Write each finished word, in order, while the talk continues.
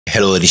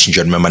Hello ladies and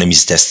gentlemen, my name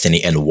is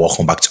Destiny and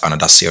welcome back to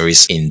another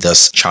series in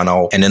this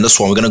channel. And in this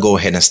one, we're going to go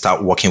ahead and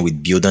start working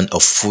with building a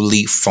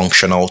fully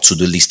functional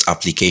to-do list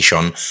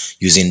application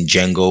using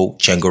Django,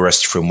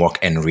 Django-Rest framework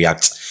and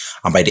React.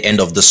 And by the end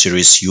of the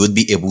series, you would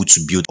be able to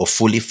build a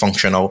fully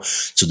functional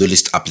to-do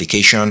list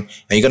application, and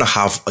you're going to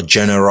have a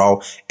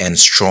general and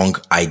strong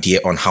idea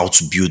on how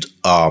to build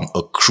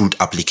a crude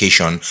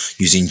application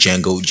using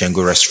Django,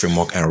 Django-Rest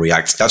framework and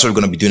React. That's what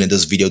we're going to be doing in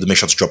this video. Do make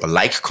sure to drop a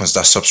like,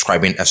 consider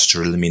subscribing, as it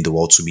really means the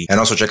world to me. And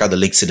also check out the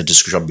links in the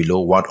description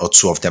below. One or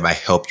two of them I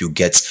help you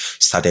get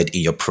started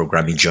in your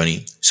programming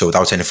journey. So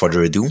without any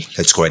further ado,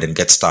 let's go ahead and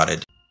get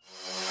started.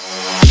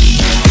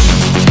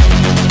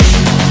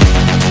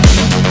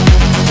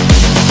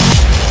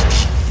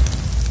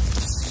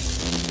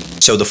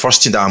 So the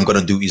first thing that I'm going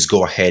to do is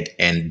go ahead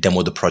and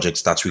demo the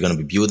projects that we're going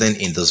to be building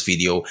in this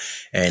video.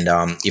 And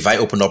if I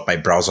open up my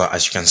browser,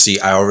 as you can see,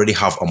 I already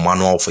have a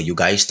manual for you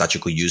guys that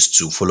you could use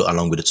to follow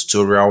along with the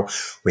tutorial.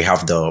 We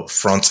have the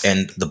front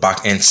end, the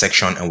back end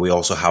section, and we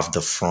also have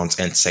the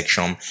front end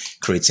section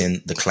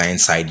creating the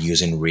client side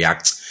using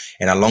React.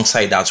 And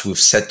alongside that, we've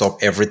set up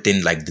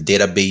everything like the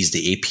database,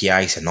 the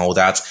APIs and all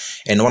that.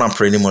 And what I'm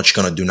pretty much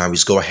going to do now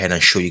is go ahead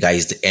and show you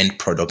guys the end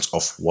product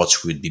of what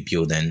we'll be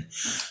building.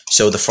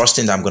 So the first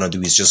thing that I'm going to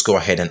do is just go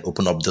ahead and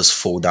open up this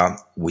folder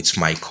with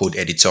my code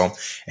editor.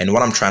 And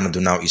what I'm trying to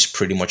do now is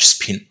pretty much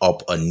spin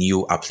up a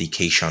new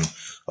application.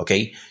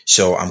 Okay,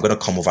 so I'm going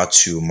to come over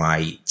to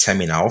my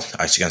terminal.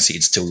 As you can see,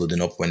 it's still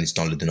loading up. When it's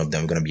not loading up,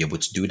 then we're going to be able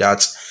to do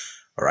that.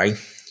 All right,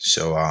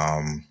 so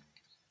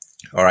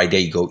all right, there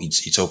you go.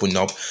 It's opened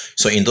up.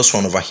 So in this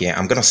one over here,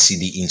 I'm going to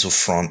cd into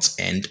front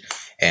end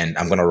and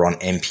I'm going to run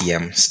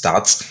npm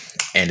start.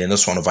 And in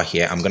this one over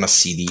here, I'm going to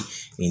cd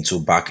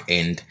into back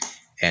end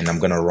and I'm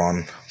going to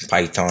run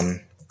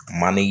python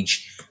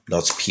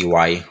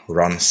manage.py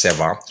run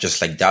server,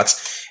 just like that.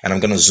 And I'm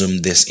going to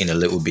zoom this in a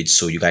little bit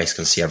so you guys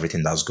can see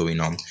everything that's going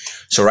on.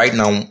 So right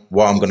now,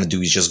 what I'm going to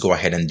do is just go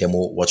ahead and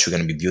demo what you're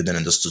going to be building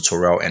in this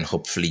tutorial. And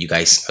hopefully you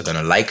guys are going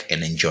to like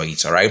and enjoy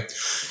it. All right.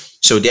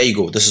 So there you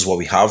go. This is what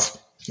we have.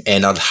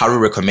 And I'd highly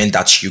recommend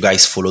that you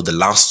guys follow the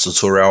last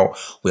tutorial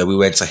where we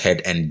went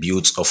ahead and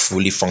built a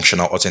fully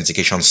functional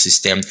authentication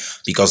system,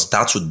 because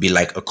that would be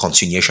like a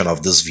continuation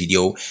of this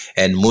video.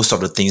 And most of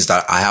the things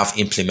that I have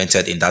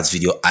implemented in that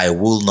video, I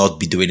will not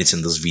be doing it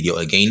in this video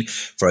again.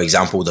 For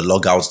example, the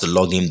logouts, the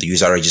login, the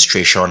user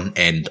registration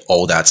and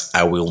all that.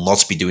 I will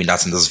not be doing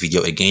that in this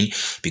video again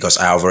because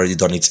I have already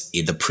done it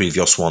in the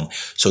previous one.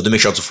 So do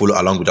make sure to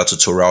follow along with that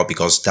tutorial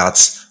because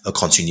that's a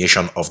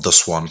continuation of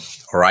this one.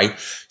 All right,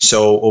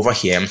 so over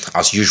here,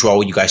 as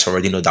usual, you guys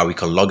already know that we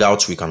can log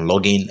out, we can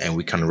log in, and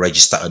we can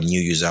register a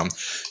new user.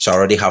 So I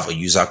already have a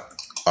user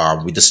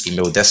with this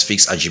email,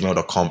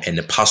 desphixs@gmail.com, and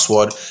the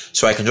password.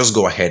 So I can just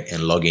go ahead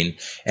and log in.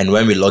 And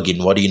when we log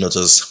in, what do you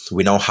notice?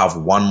 We now have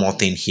one more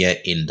thing here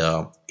in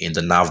the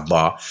nav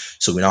bar.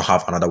 So we now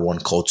have another one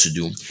called to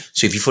do.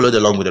 So if you followed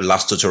along with the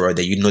last tutorial,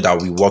 then you know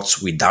that we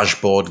worked with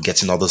dashboard,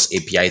 getting all this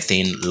API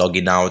thing,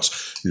 logging out,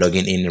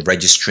 logging in,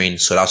 registering.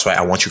 So that's why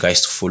I want you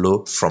guys to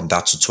follow from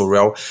that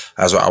tutorial.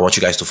 That's why I want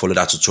you guys to follow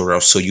that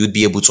tutorial, so you'd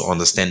be able to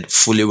understand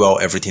fully well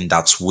everything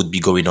that would be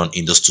going on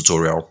in this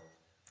tutorial.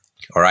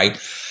 All right.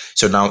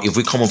 So now if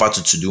we come over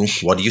to do,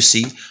 what do you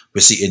see? We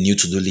see a new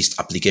to-do list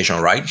application,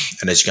 right?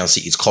 And as you can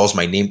see, it calls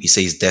my name. It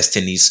says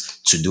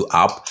Destiny's to-do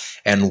app.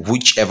 And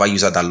whichever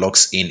user that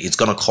logs in, it's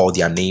going to call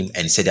their name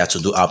and say their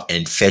to-do app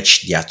and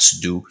fetch their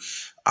to-do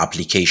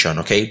application.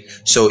 Okay.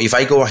 So if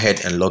I go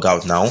ahead and log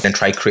out now and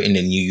try creating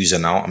a new user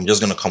now, I'm just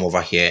going to come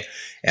over here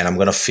and I'm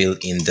going to fill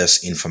in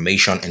this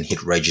information and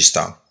hit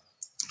register.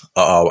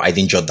 I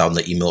didn't jot down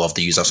the email of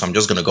the user. So I'm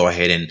just going to go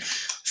ahead and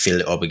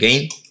fill it up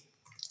again.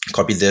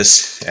 Copy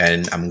this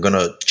and I'm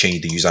gonna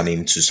change the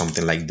username to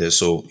something like this,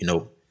 so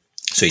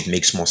so it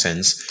makes more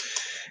sense.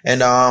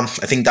 And I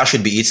think that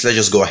should be it. Let's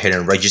just go ahead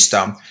and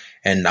register,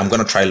 and I'm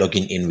gonna try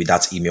logging in with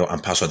that email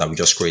and password that we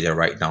just created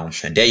right now.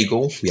 And there you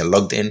go, we are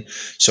logged in.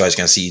 So as you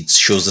can see, it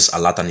shows this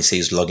alert and it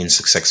says login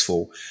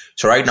successful.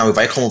 So right now, if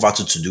I come over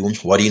to do,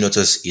 what do you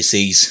notice? It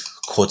says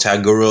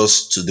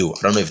categories to do.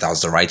 I don't know if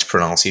that's the right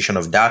pronunciation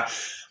of that,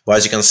 but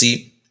as you can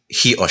see,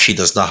 he or she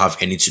does not have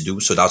any to do,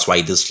 so that's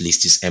why this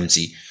list is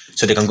empty.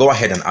 So they can go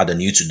ahead and add a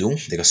new to do.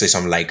 They can say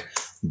something like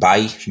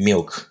buy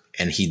milk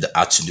and hit the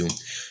add to do.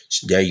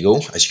 So there you go.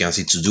 As you can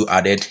see, to do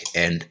added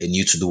and a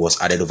new to do was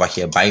added over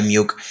here, buy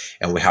milk,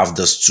 and we have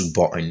this to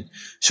button.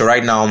 So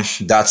right now,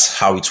 that's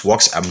how it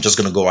works. I'm just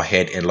going to go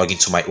ahead and log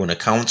into my own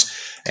account.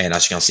 And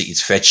as you can see,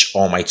 it's fetch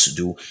all my to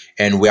do.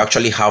 And we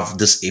actually have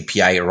this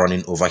API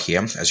running over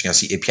here. As you can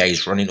see, API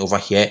is running over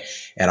here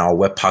and our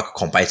webpack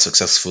compiled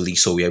successfully.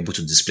 So we're able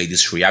to display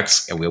this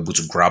React and we're able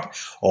to grab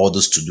all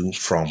this to do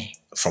from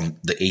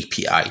the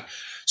API.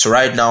 So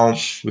right now,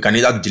 we can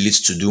either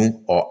delete to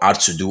do or add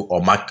to do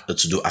or mark a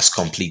to do as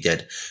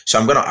completed. So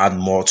I'm going to add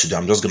more to do.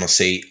 I'm just going to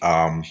say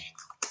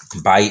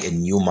buy a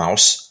new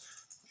mouse.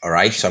 All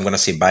right, so I'm going to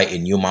say buy a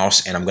new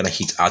mouse and I'm going to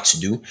hit add to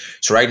do.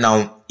 So right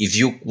now, if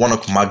you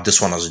want to mark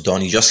this one as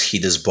done, you just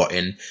hit this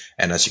button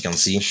and as you can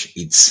see,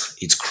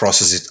 it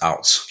crosses it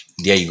out.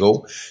 There you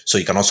go. So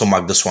you can also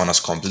mark this one as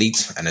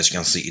complete, and as you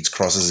can see, it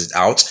crosses it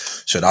out.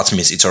 So that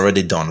means it's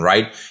already done,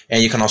 right?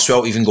 And you can as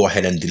well even go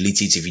ahead and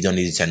delete it if you don't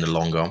need it any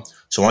longer.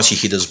 So once you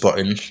hit this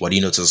button, what do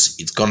you notice?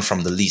 It's gone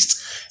from the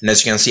list. And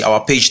as you can see,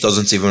 our page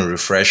doesn't even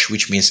refresh,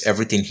 which means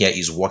everything here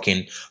is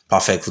working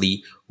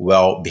perfectly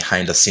well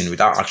behind the scene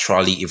without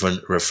actually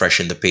even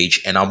refreshing the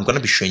page. And I'm going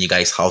to be showing you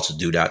guys how to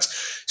do that.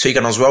 So you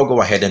can as well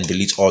go ahead and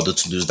delete all the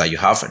to-dos that you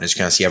have. And as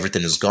you can see,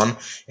 everything is gone,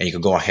 and you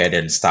can go ahead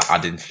and start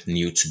adding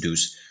new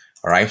to-dos.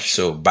 All right,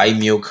 so buy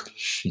milk,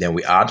 then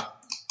we add.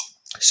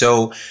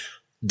 So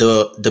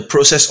the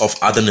process of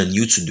adding a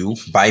new to do,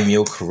 buy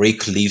milk,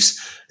 rake leaves,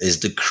 is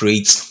the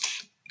create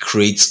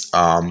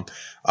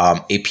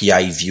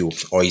API view,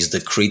 or is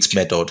the create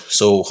method.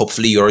 So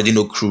hopefully you already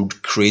know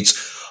CRUD, create,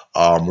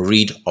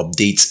 read,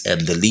 update,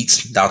 and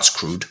delete. That's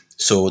CRUD.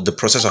 So the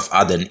process of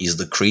adding is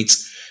the create.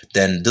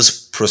 Then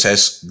this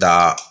process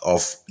that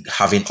of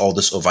having all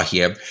this over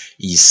here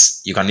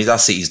is, you can either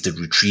say is the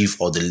retrieve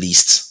or the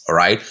list. All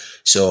right,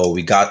 so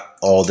we got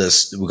all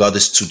this, we got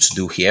this two to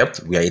do here.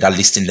 We are either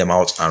listing them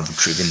out and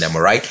retrieving them.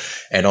 All right,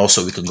 and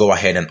also we can go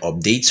ahead and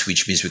update,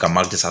 which means we can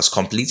mark this as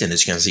complete, and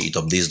as you can see, it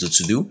updates the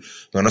to do.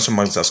 We can also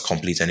mark this as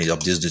complete, and it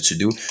updates the to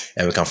do,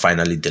 and we can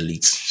finally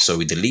delete. So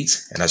we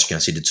delete, and as you can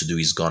see, the to do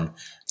is gone.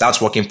 That's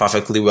working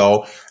perfectly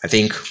well. I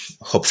think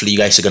hopefully you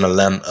guys are going to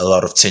learn a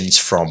lot of things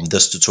from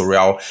this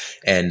tutorial,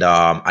 and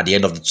at the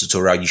end of the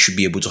tutorial, you should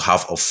be able to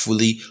have a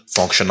fully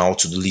functional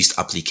to-do list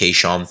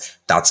application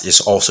that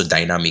is also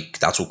dynamic,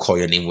 that will call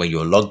your name when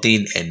you're logged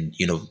in, and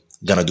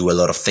gonna do a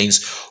lot of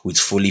things with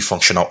fully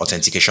functional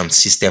authentication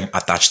system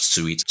attached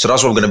to it. So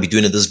that's what we're gonna be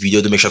doing in this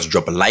video. Do make sure to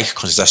drop a like,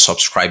 consider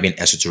subscribing,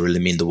 as it really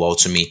mean the world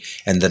to me.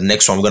 And the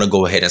next one, we're gonna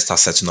go ahead and start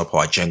setting up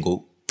our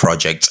Django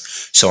project.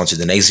 So until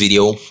the next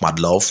video, mad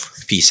love,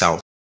 peace out.